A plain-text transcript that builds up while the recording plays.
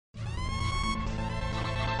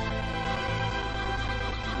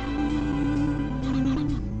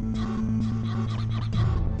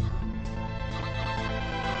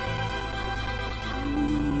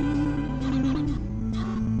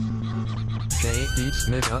J Beats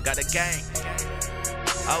nigga. Got a gang.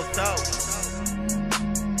 Oh, so.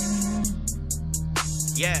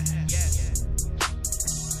 Yeah.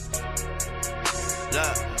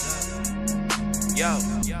 Look. Yo.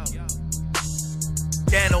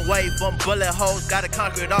 Staying away from bullet holes, gotta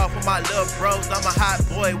conquer it all for my little bros. I'm a hot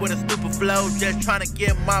boy with a stupid flow, just trying to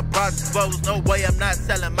get my bros exposed. No way I'm not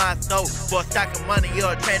selling my soul for a stack of money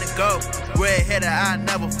or a train to go. Red-headed, I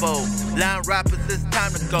never fold. Line rappers, it's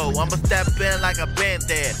time to go. I'ma step in like I've been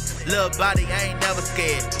there. Little body, I ain't never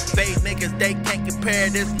scared. Fake niggas, they can't compare.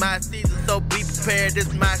 This my season, so be prepared.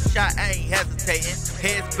 This my shot, I ain't hesitating.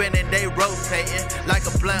 Head spinning, they rotating like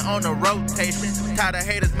a blunt on a rotation. Tired of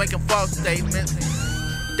haters making false statements.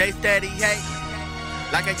 They steady hate,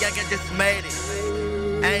 like a youngin' just made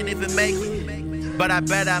it. I ain't even make it, but I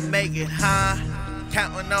bet I make it, huh?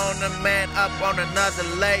 Counting on the man up on another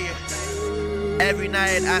layer. Every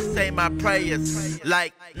night I say my prayers,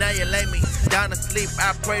 like now you lay me down to sleep.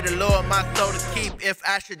 I pray the Lord my soul to keep. If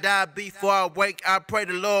I should die before I wake, I pray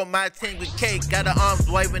the Lord my team with cake. Got the arms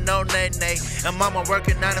waving on that nay, and mama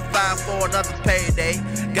working 9 to 5 for another payday.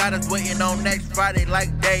 Got us waiting on next Friday like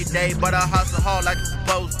day, but I hustle hard like I'm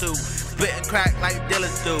supposed to. Spitting crack like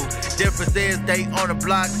dealers do. Difference is they on the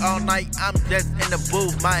block all night, I'm just in the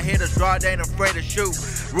booth. My hitters raw, they ain't afraid to shoot.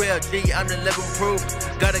 Real G, I'm the living proof.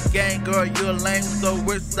 Got a gang, girl, you a lame, so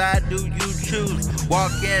which side do you choose?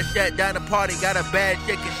 Walk in, shut down the party. Got a bad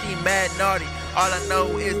chick and she mad naughty. All I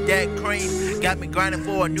know is that cream got me grinding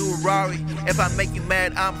for a new Rari. If I make you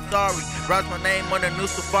mad, I'm sorry. Write my name on a new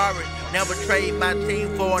Safari. Never trade my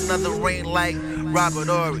team for another ring like Robert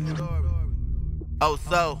Ory. Oh,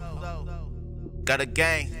 so got a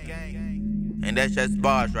gang, and that's just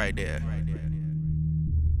bars right there.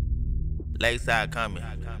 Lakeside coming,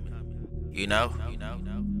 you know?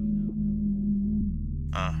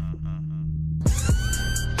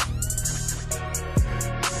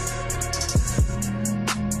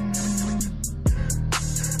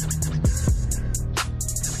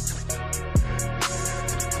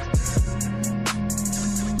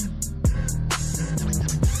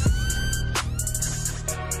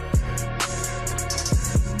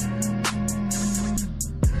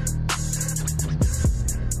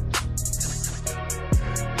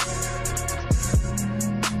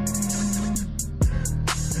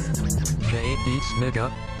 J Beats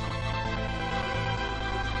nigga.